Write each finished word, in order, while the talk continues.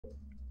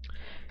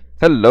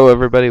Hello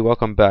everybody,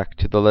 welcome back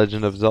to The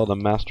Legend of Zelda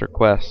Master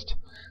Quest.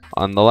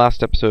 On the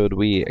last episode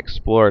we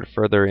explored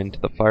further into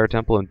the Fire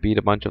Temple and beat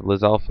a bunch of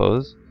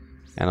Lizalfos.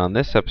 And on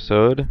this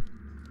episode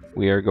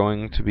we are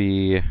going to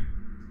be...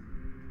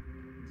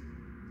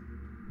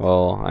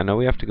 Well, I know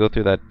we have to go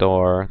through that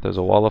door. There's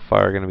a wall of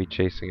fire going to be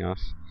chasing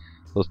us.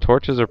 Those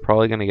torches are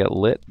probably going to get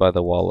lit by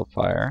the wall of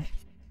fire.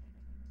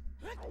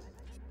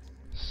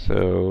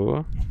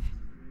 So...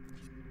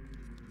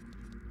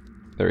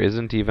 there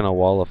isn't even a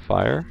wall of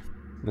fire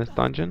in this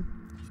dungeon?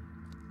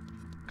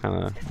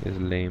 Kinda is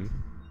lame.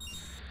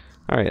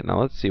 Alright,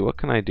 now let's see, what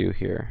can I do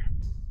here?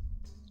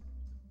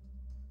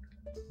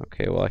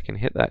 Okay, well I can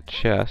hit that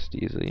chest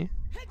easily.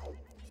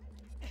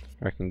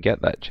 Or I can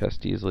get that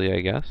chest easily,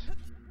 I guess.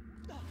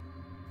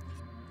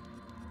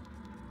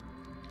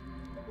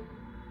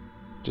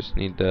 Just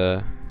need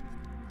to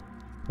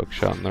hook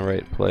shot in the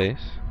right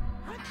place.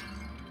 I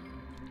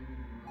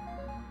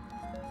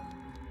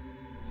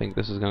think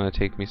this is gonna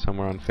take me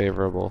somewhere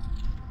unfavorable.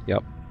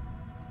 Yep.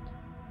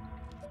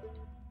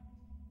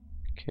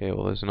 Okay,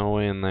 well there's no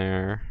way in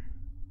there.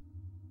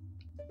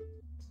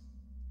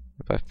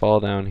 If I fall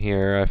down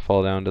here, I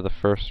fall down to the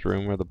first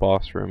room where the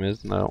boss room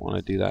is, and I don't want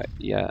to do that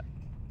yet.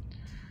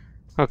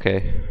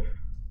 Okay.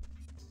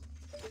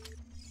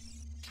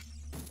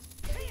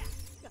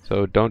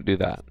 So don't do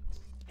that.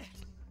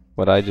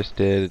 What I just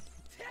did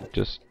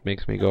just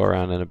makes me go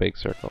around in a big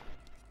circle.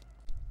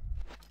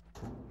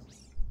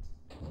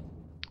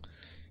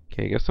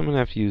 Okay, I guess I'm gonna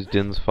have to use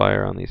Din's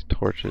fire on these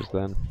torches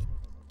then.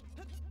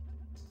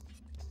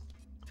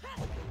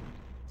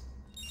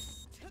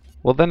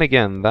 Well then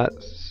again,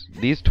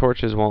 these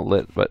torches won't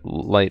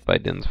light by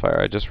Din's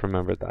fire. I just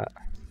remembered that.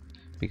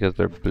 Because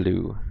they're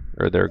blue.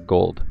 Or they're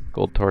gold.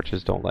 Gold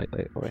torches don't light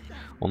that way.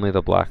 Only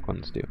the black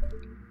ones do.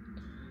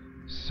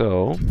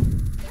 So,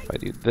 if I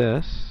do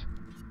this,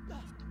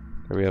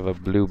 there we have a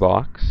blue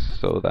box.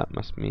 So that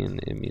must mean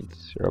it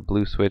means, or a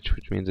blue switch,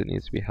 which means it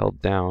needs to be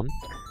held down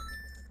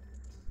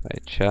by a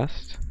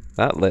chest.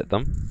 That lit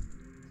them.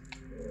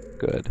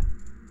 Good.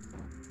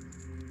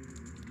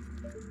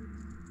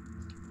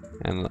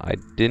 And I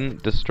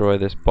didn't destroy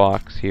this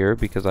box here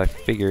because I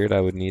figured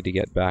I would need to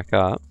get back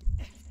up.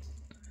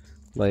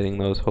 Lighting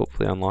those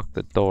hopefully unlocked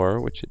the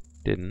door, which it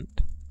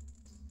didn't.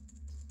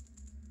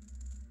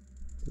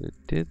 But it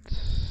did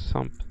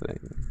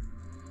something.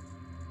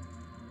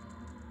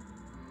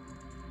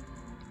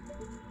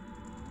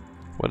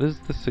 What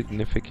is the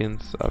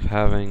significance of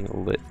having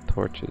lit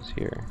torches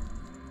here?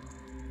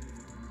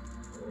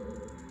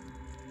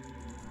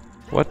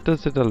 What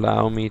does it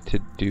allow me to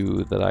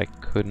do that I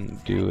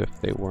couldn't do if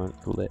they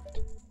weren't lit?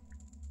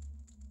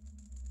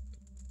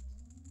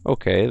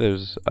 Okay,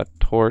 there's a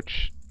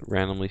torch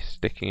randomly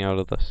sticking out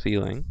of the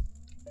ceiling.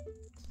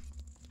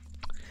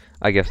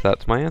 I guess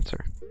that's my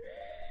answer.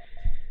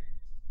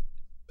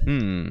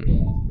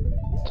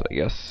 So I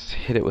guess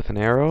hit it with an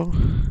arrow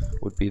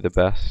would be the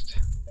best.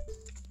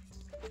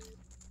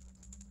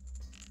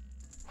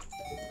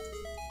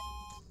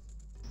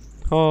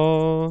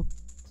 Oh,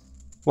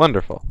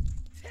 wonderful.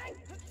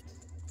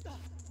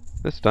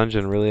 This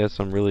dungeon really has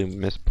some really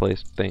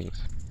misplaced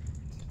things.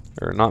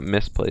 Or not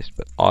misplaced,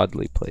 but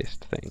oddly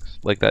placed things.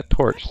 Like that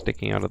torch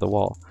sticking out of the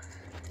wall.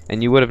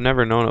 And you would have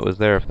never known it was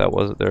there if that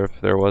wasn't there, if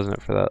there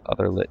wasn't for that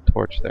other lit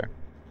torch there.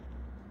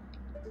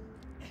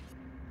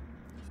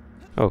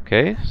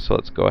 Okay, so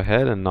let's go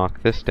ahead and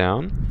knock this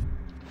down.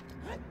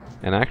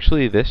 And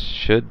actually this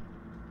should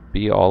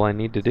be all I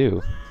need to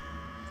do.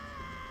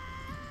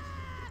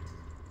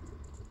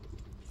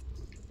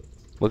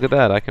 Look at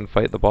that, I can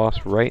fight the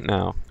boss right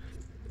now.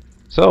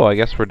 So, I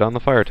guess we're done the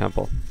Fire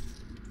Temple.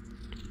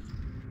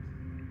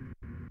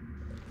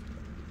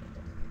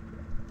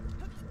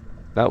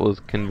 That was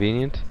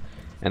convenient.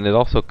 And it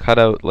also cut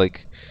out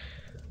like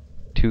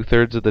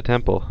 2/3 of the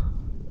temple.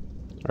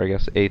 Or I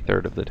guess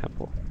 1/3 of the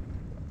temple.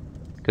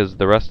 Because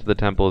the rest of the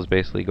temple is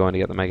basically going to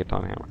get the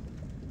Megaton Hammer.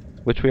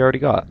 Which we already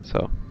got,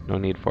 so no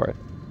need for it.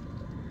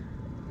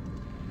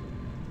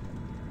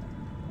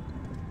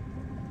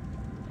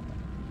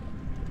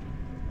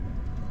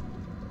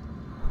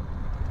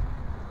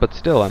 But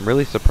still, I'm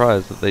really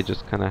surprised that they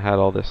just kind of had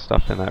all this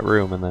stuff in that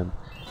room and then,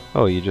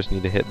 oh, you just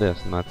need to hit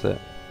this and that's it.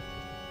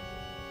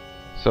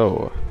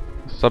 So,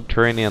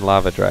 Subterranean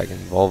Lava Dragon,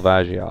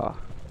 Volvagia.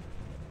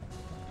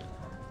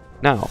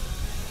 Now,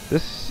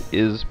 this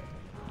is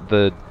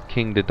the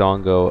King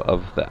Dodongo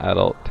of the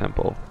adult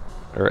temple,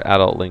 or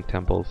adult Link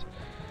temples.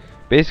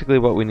 Basically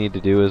what we need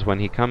to do is when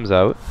he comes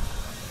out,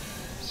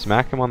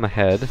 smack him on the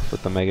head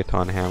with the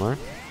Megaton Hammer,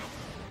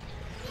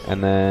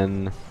 and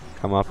then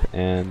come up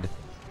and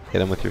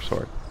hit him with your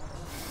sword.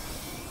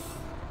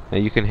 Now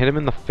you can hit him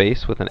in the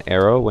face with an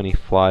arrow when he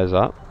flies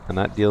up, and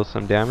that deals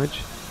some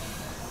damage.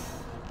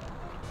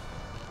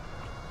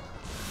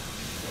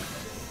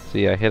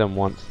 See, I hit him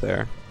once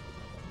there.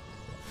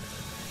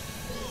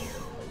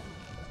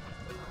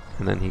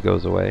 And then he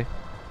goes away.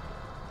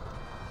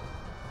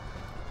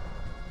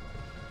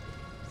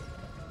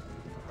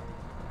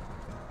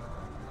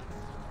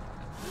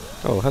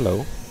 Oh,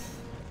 hello.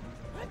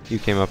 You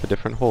came up a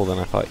different hole than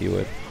I thought you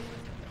would.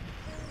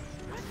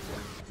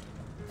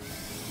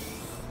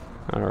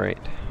 Alright.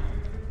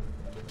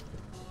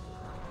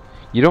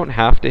 You don't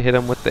have to hit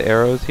him with the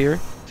arrows here,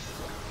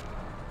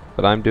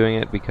 but I'm doing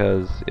it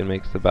because it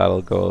makes the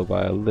battle go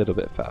by a little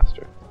bit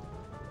faster.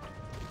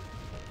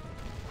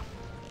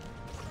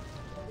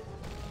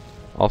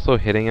 Also,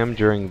 hitting him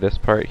during this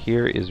part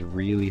here is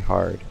really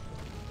hard,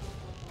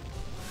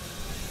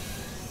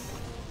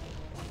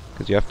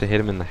 because you have to hit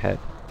him in the head.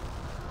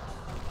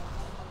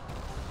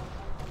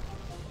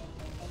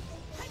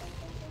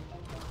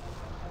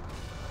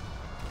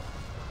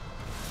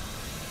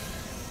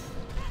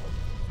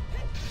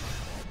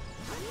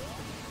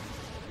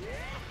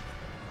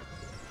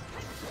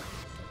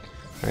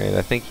 Alright,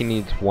 I think he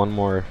needs one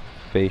more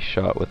face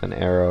shot with an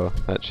arrow.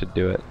 That should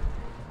do it.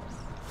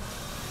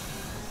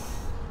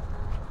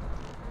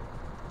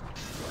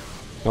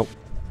 Nope.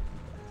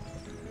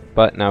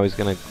 But now he's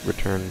gonna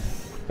return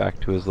back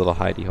to his little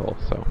hidey hole,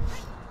 so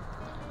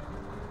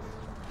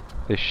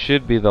this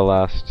should be the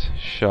last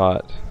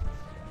shot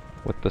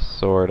with the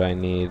sword I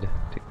need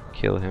to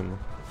kill him.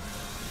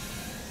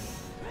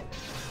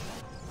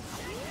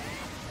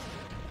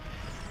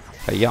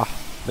 Hiya!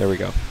 There we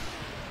go.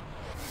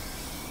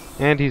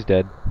 And he's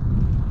dead.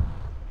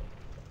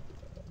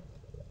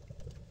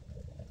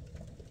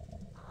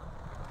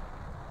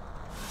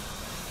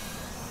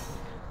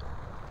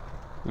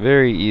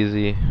 Very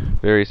easy,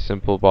 very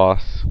simple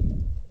boss.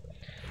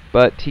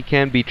 But he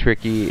can be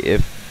tricky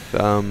if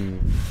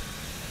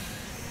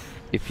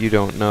you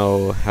don't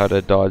know how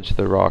to dodge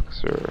the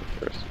rocks or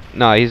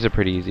nah, he's a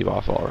pretty easy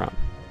boss all around.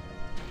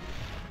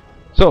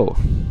 So,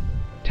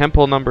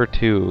 temple number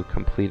 2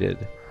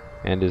 completed,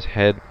 and his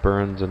head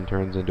burns and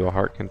turns into a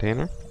heart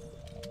container.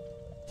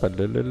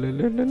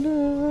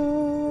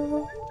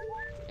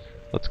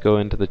 Let's go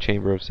into the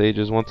Chamber of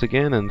Sages once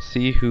again and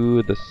see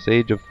who the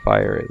Sage of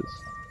Fire is.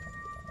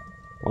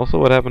 Also,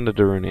 what happened to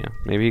Darunia?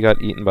 Maybe he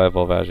got eaten by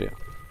Volvagia.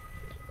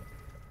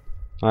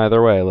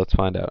 Either way, let's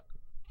find out.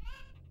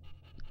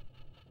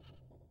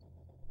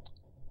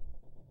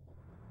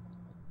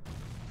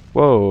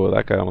 Whoa,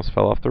 that guy almost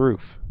fell off the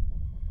roof.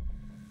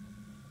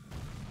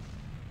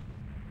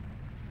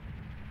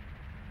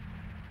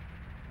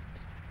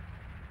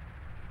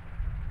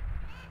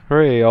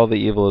 Hooray, all the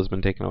evil has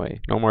been taken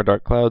away. No more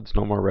dark clouds,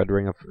 no more red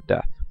ring of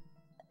death.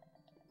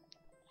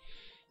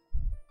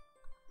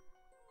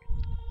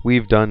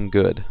 We've done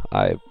good,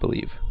 I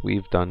believe.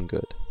 We've done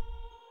good.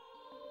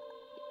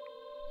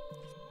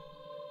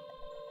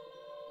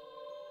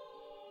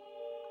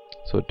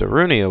 So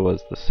Darunia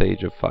was the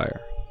Sage of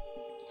Fire.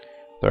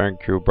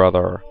 Thank you,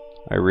 brother.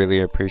 I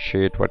really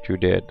appreciate what you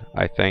did.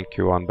 I thank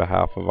you on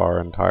behalf of our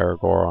entire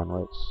Goron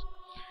race.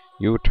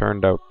 You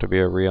turned out to be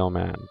a real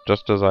man,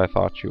 just as I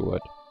thought you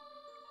would.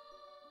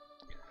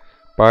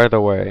 By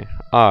the way,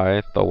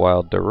 I, the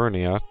wild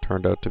Darunia,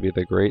 turned out to be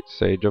the great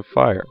Sage of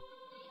Fire.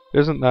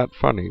 Isn't that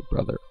funny,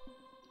 brother?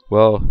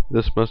 Well,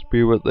 this must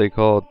be what they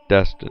call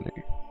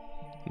destiny.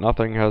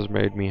 Nothing has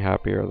made me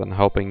happier than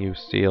helping you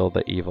steal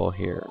the evil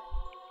here.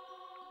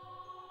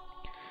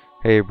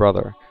 Hey,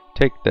 brother,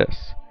 take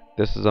this.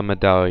 This is a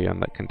medallion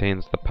that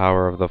contains the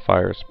power of the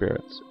fire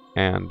spirits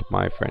and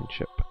my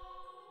friendship.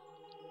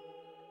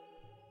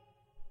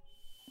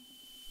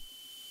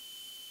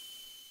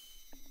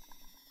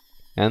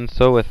 And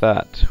so with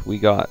that, we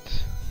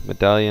got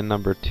medallion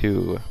number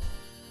 2.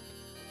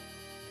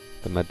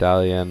 The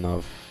Medallion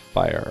of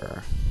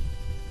Fire.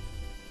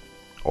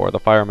 Or the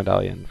Fire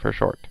Medallion, for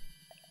short.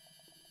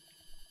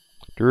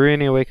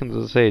 Darunia awakens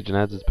as a sage and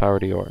adds its power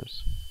to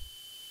yours.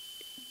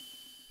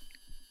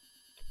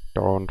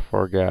 Don't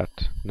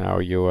forget, now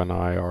you and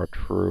I are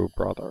true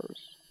brothers.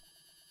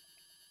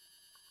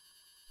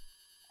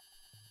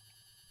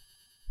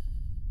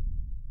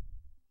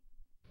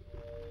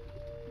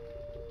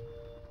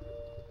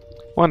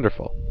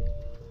 Wonderful.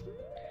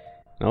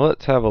 Now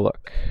let's have a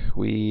look.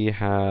 We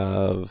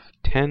have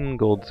 10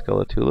 gold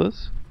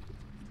skeletullas,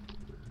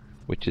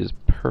 which is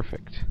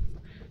perfect.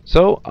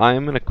 So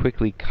I'm going to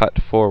quickly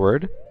cut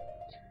forward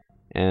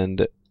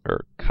and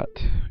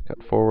cut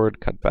forward,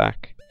 cut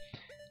back,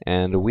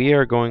 and we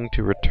are going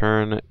to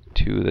return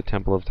to the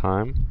Temple of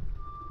Time.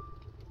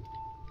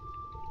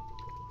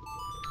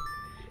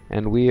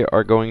 And we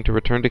are going to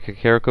return to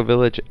Kakariko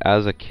Village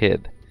as a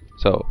kid.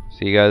 So,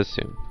 see you guys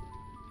soon.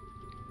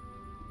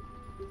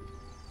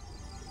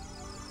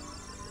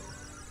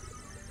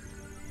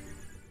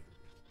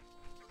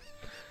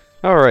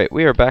 Alright,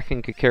 we are back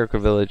in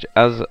Kakariko Village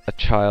as a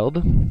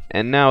child,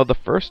 and now the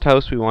first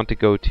house we want to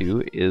go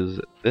to is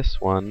this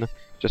one,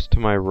 just to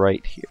my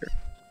right here.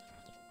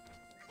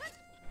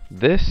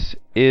 This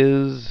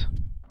is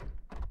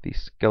the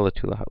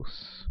Skeletula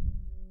house.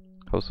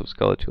 House of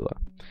Skeletula.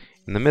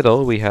 In the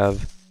middle, we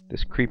have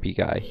this creepy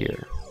guy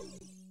here.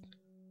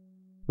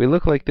 We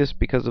look like this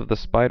because of the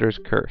spider's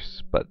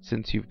curse, but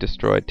since you've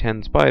destroyed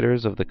 10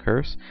 spiders of the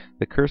curse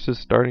is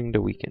starting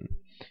to weaken.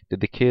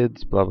 Did the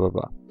kids, blah blah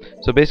blah.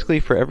 So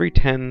basically, for every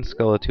 10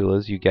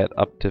 Skeletullas, you get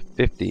up to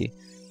 50.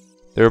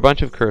 There are a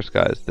bunch of curse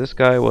guys. This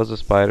guy was a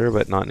spider,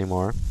 but not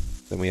anymore.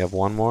 Then we have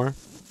 1 more,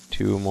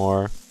 2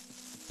 more,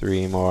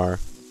 3 more,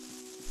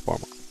 4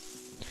 more.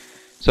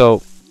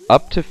 So,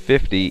 Up to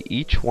 50,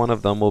 each one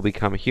of them will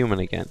become human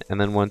again,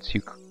 and then once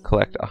you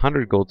collect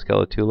 100 gold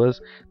Skeletullas,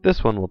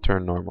 this one will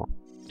turn normal.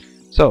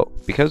 So,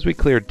 because we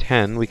cleared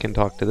 10, we can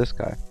talk to this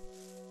guy.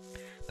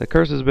 The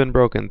curse has been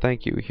broken,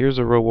 thank you. Here's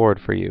a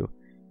reward for you.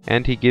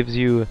 And he gives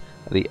you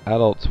the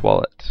adult's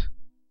wallet.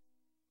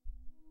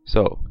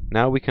 So,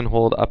 now we can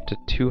hold up to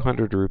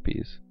 200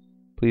 rupees.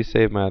 Please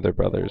save my other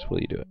brothers,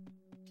 will you do it?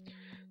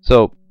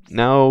 So,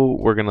 now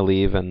we're going to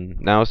leave, and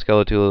now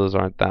Skeletullas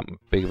aren't that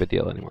big of a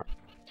deal anymore.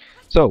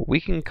 So,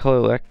 we can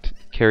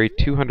carry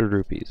 200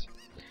 rupees.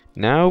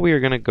 Now we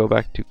are going to go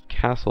back to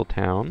Castle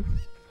Town,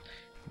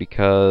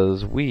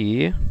 because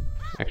we,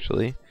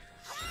 actually,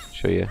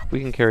 show you, we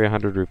can carry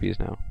 100 rupees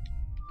now.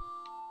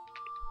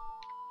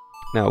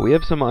 Now, we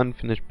have some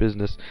unfinished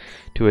business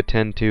to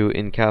attend to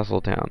in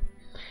Castle Town.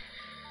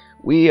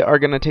 We are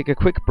going to take a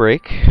quick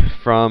break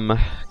from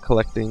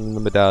collecting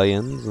the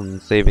medallions and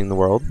saving the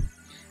world,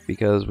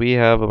 because we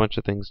have a bunch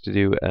of things to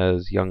do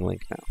as young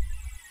Link now.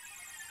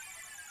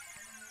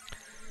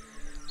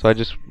 So I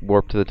just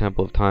warped to the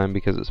Temple of Time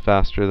because it's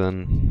faster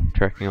than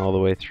trekking all the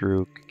way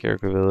through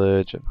Kakariko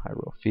Village and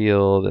Hyrule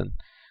Field, and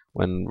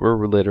when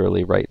we're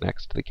literally right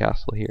next to the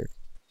castle here.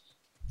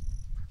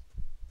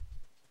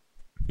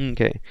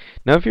 Okay,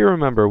 now if you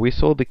remember, we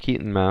sold the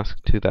Keaton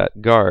mask to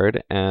that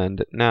guard,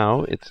 and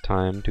now it's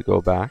time to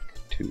go back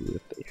to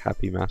the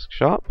Happy Mask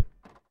shop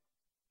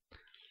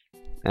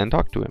and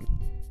talk to him.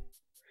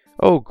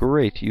 Oh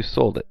great, you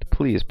sold it.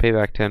 Please pay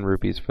back 10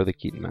 rupees for the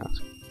Keaton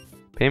mask.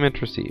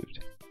 Payment received.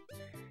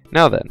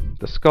 Now then,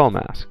 the skull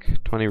mask,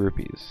 20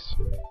 rupees.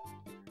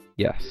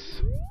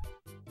 Yes.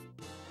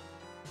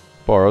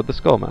 Borrowed the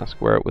skull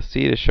mask. Wear it with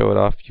C to show it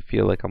off you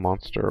feel like a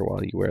monster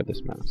while you wear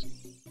this mask.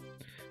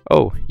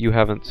 Oh, you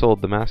haven't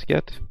sold the mask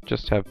yet?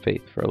 Just have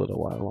faith for a little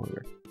while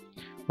longer.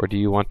 Or do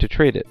you want to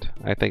trade it?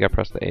 I think I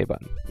pressed the A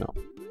button. No.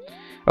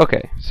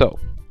 Okay, so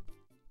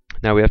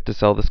now we have to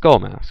sell the skull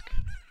mask.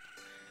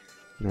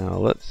 Now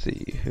let's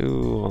see,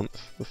 who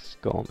wants the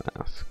skull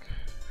mask?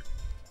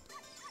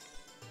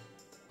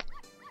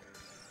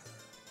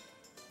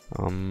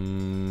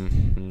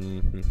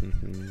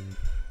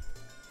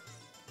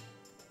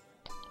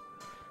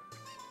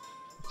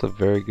 That's a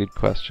very good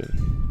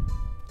question.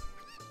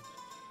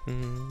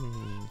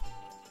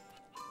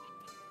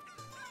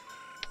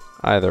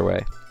 Either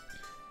way,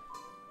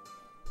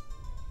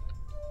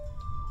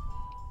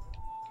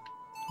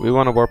 we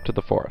want to warp to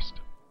the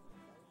forest.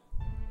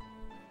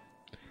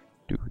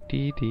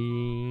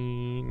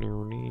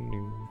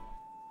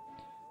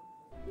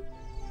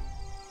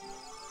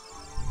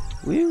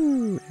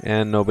 Woo!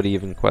 And nobody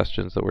even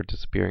questions that we're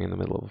disappearing in the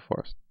middle of a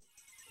forest.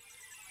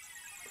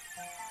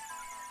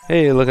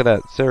 Hey, look at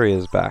that,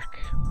 Saria's back.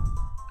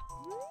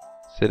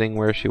 Sitting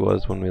where she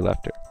was when we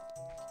left her.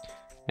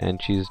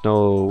 And she's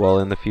well,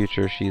 in the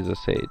future she's a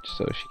sage,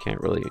 so she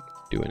can't really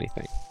do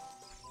anything.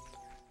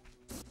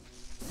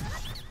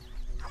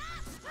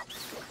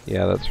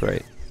 Yeah, that's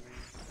right.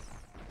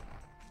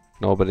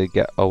 Nobody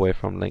get away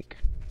from Link.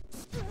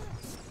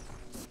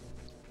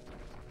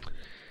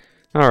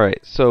 Alright,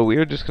 so we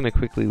are just going to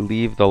quickly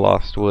leave the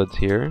Lost Woods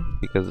here,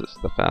 because it's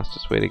the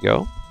fastest way to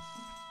go.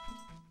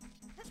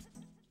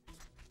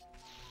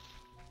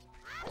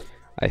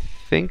 I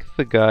think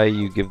the guy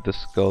you give the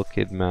Skull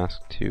Kid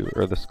mask to,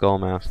 or the Skull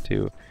mask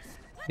to,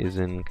 is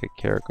in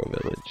Kakariko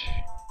Village.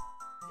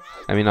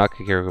 I mean, not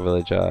Kakariko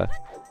Village, the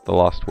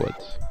Lost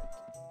Woods.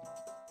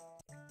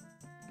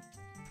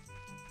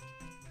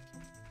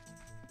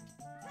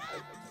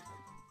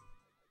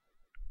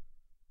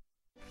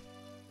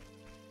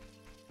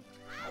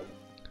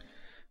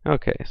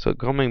 Okay, so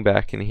coming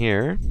back in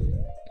here,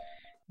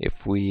 if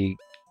we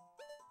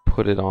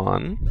put it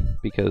on,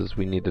 because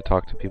we need to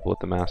talk to people with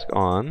the mask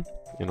on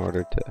in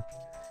order to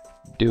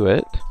do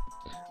it,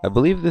 I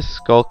believe this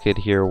Skull Kid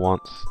here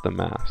wants the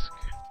mask.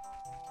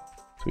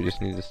 So we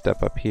just need to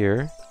step up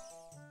here.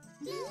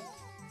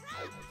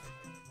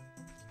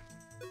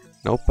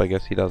 Nope, I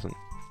guess he doesn't.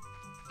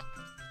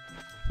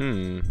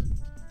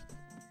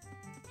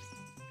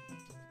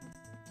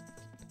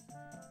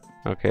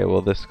 Okay,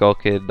 well this Skull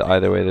Kid,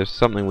 either way, there's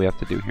something we have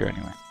to do here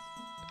anyway.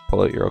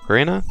 Pull out your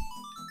ocarina.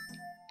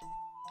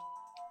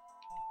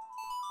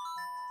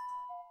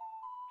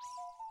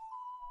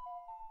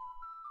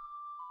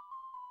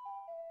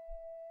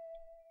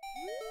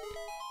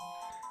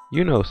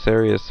 You know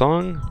Saria's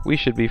song, we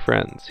should be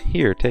friends.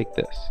 Here, take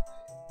this.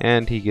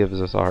 And he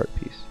gives us a heart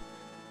piece.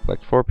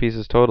 Collect 4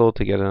 pieces total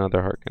to get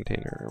another heart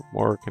container.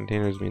 More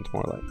containers means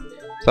more life.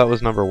 So that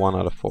was number 1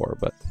 out of 4,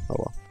 but oh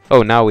well.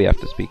 Oh, now we have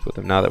to speak with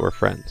him, now that we're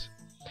friends.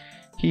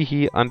 Hee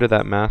hee, under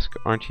that mask,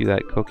 aren't you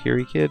that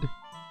Kokiri kid?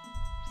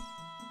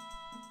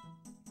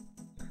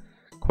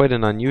 Quite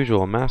an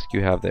unusual mask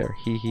you have there.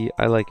 Hee hee,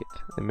 I like it.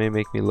 It may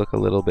make me look a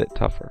little bit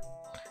tougher.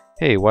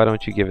 Hey, why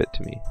don't you give it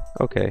to me?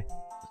 Okay.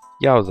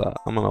 Yowza,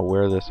 I'm gonna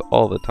wear this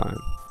all the time.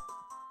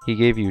 He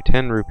gave you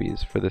 10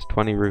 rupees for this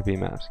 20 rupee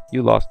mask.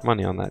 You lost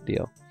money on that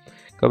deal.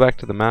 Go back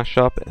to the mask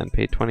shop and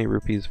pay 20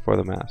 rupees for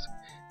the mask.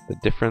 The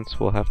difference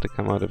will have to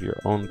come out of your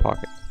own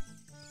pocket.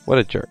 What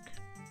a jerk.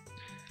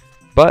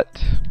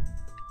 But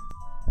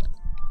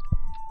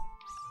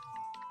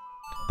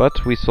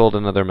But we sold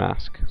another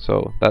mask,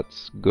 so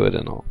that's good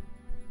and all.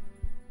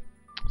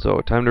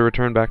 So, time to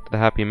return back to the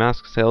Happy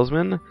Mask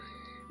Salesman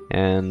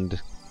and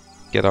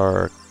get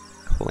our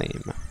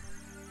claim.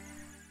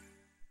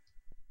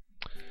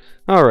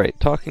 Alright,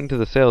 talking to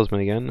the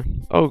salesman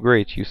again. Oh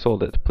great, you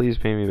sold it. Please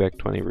pay me back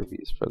 20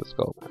 rupees for the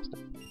skull mask.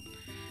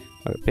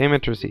 Alright,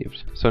 payment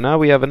received. So now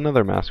we have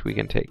another mask we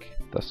can take.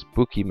 The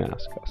spooky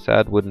mask, a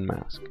sad wooden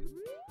mask.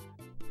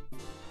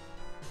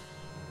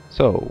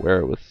 So,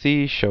 wear it with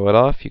C, show it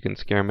off, you can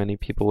scare many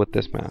people with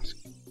this mask.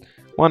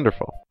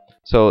 Wonderful.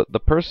 So, the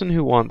person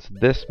who wants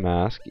this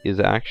mask is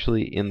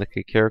actually in the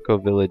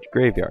Kakariko Village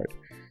graveyard.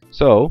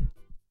 So,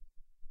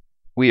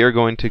 we are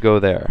going to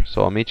go there.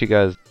 So, I'll meet you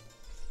guys.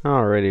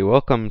 Alrighty,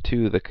 welcome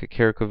to the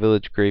Kakariko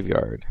Village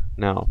graveyard.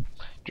 Now,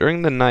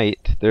 during the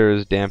night,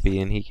 there's Dampy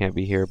and he can't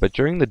be here, but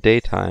during the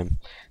daytime,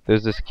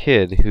 there's this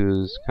kid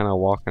who's kind of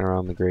walking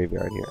around the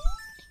graveyard here.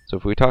 So,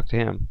 if we talk to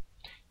him,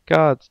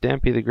 God, it's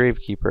Dampy the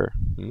Gravekeeper.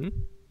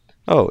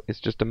 Oh,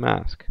 it's just a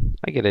mask.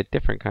 I get a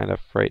different kind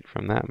of fright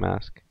from that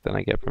mask than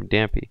I get from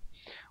Dampy.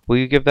 Will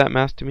you give that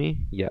mask to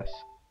me? Yes.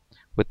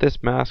 With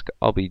this mask,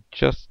 I'll be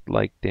just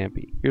like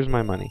Dampy. Here's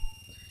my money.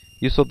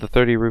 You sold the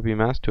 30 rupee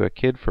mask to a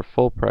kid for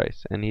full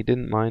price, and he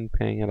didn't mind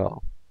paying at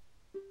all.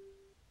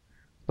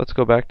 Let's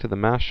go back to the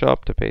mask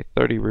shop to pay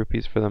 30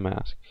 rupees for the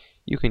mask.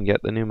 You can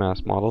get the new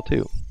mask model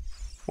too.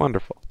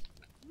 Wonderful.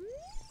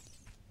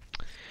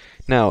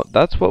 Now,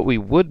 that's what we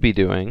would be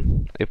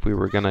doing if we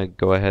were going to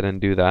go ahead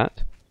and do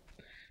that.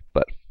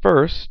 But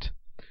first,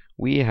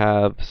 we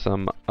have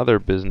some other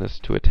business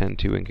to attend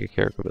to in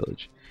Kakariko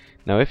Village.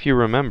 Now, if you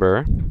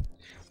remember,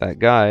 that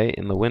guy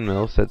in the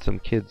windmill said some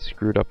kid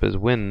screwed up his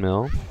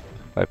windmill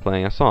by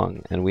playing a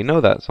song. And we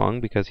know that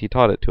song because he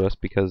taught it to us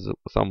because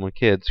some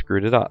kid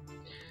screwed it up.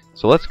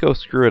 So let's go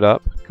screw it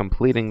up,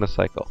 completing the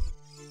cycle.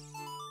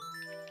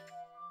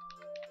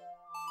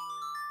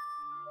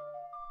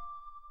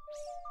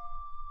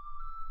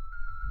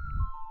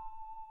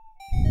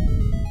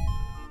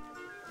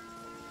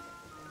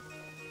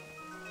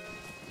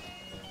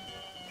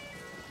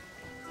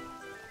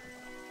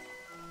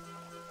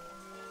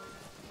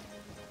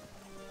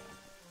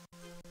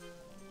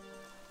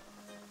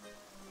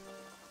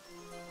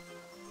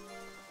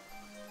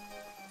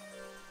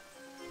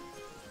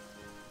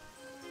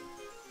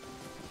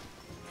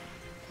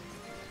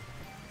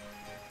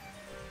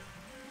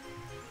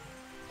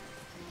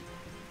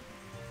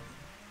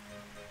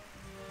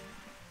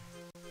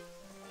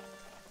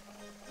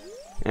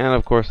 And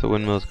of course the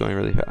windmill is going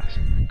really fast.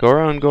 Go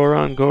around, go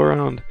around, go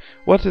around.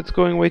 What? It's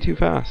going way too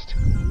fast.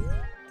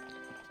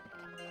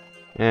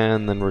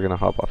 And then we're going to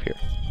hop off here.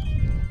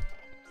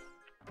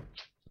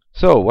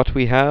 So what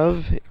we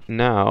have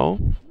now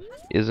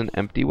is an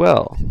empty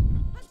well.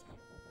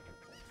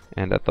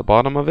 And at the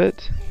bottom of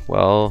it,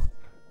 well,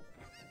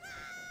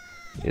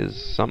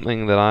 is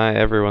something that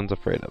everyone's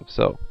afraid of.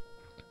 So,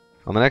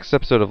 on the next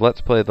episode of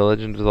Let's Play The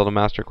Legend of Zelda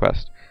Master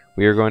Quest,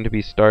 we are going to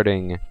be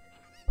starting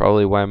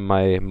probably one of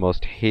my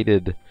most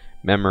hated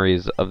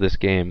memories of this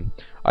game.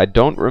 I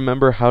don't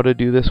remember how to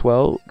do this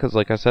well, because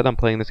like I said, I'm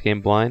playing this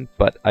game blind,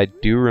 but I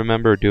do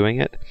remember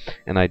doing it,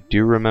 and I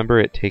do remember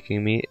it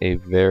taking me a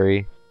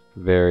very,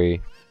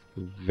 very,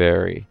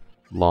 very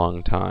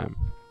long time.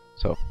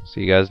 So,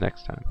 see you guys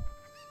next time.